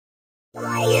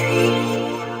Hi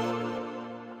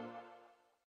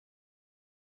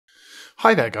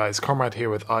there guys, Comrade here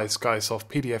with iSkysoft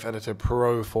PDF Editor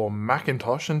Pro for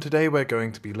Macintosh, and today we're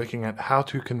going to be looking at how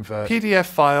to convert PDF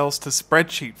files to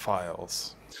spreadsheet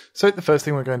files. So the first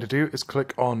thing we're going to do is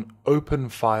click on Open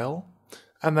File,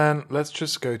 and then let's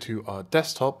just go to our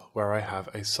desktop where I have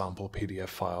a sample PDF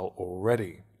file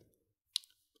already.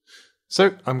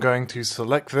 So I'm going to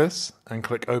select this and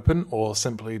click Open, or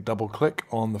simply double click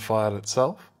on the file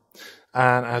itself.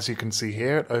 And as you can see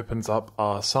here, it opens up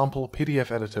our sample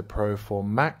PDF Editor Pro for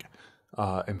Mac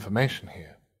information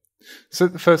here. So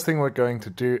the first thing we're going to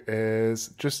do is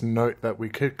just note that we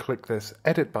could click this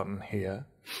edit button here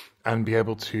and be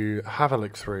able to have a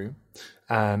look through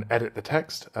and edit the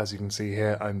text. As you can see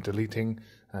here, I'm deleting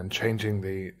and changing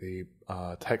the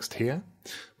text here.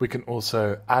 We can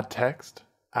also add text,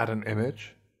 add an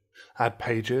image, add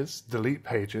pages, delete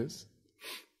pages.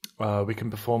 We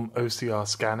can perform OCR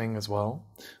scanning as well,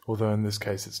 although in this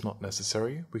case it's not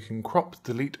necessary. We can crop,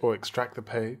 delete or extract the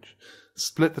page,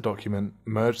 split the document,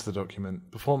 merge the document,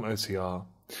 perform OCR.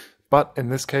 But in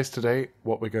this case today,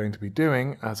 what we're going to be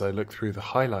doing, as I look through the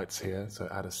highlights here, so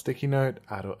add a sticky note,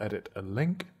 add or edit a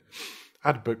link,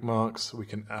 add bookmarks, we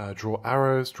can draw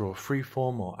arrows, draw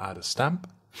freeform or add a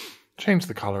stamp, change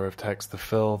the color of text, the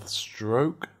fill, the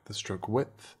stroke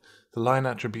width, the line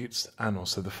attributes, and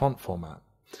also the font format.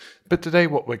 But today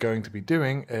what we're going to be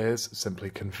doing is simply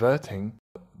converting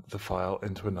the file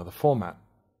into another format.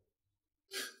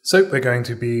 So we're going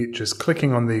to be just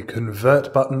clicking on the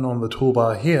Convert button on the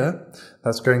toolbar here.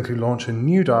 That's going to launch a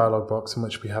new dialog box in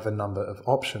which we have a number of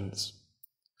options.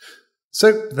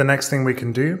 So the next thing we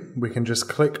can do, we can just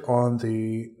click on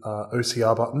the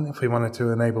OCR button if we wanted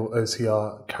to enable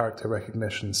OCR character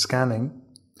recognition scanning.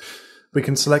 We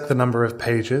can select the number of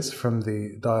pages from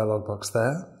the dialog box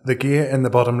there. The gear in the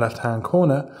bottom left-hand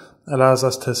corner allows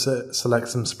us to select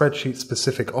some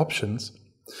spreadsheet-specific options.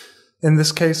 In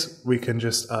this case, we can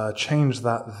just change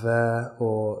that there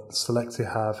or select to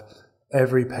have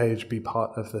every page be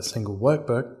part of the single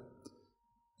workbook.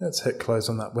 Let's hit close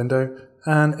on that window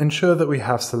and ensure that we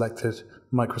have selected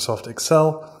Microsoft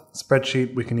Excel.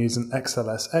 Spreadsheet, we can use an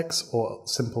XLSX or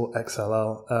simple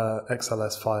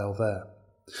XLS file there.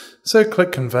 So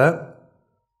click Convert.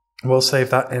 We'll save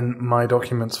that in My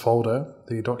Documents folder,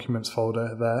 the Documents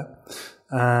folder there.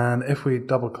 And if we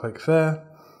double click there,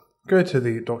 go to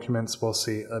the Documents, we'll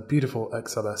see a beautiful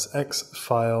XLSX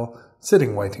file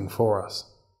sitting waiting for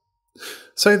us.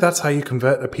 So that's how you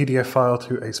convert a PDF file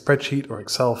to a spreadsheet or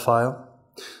Excel file.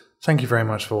 Thank you very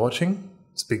much for watching.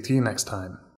 Speak to you next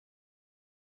time.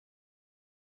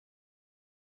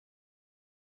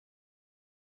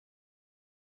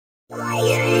 Why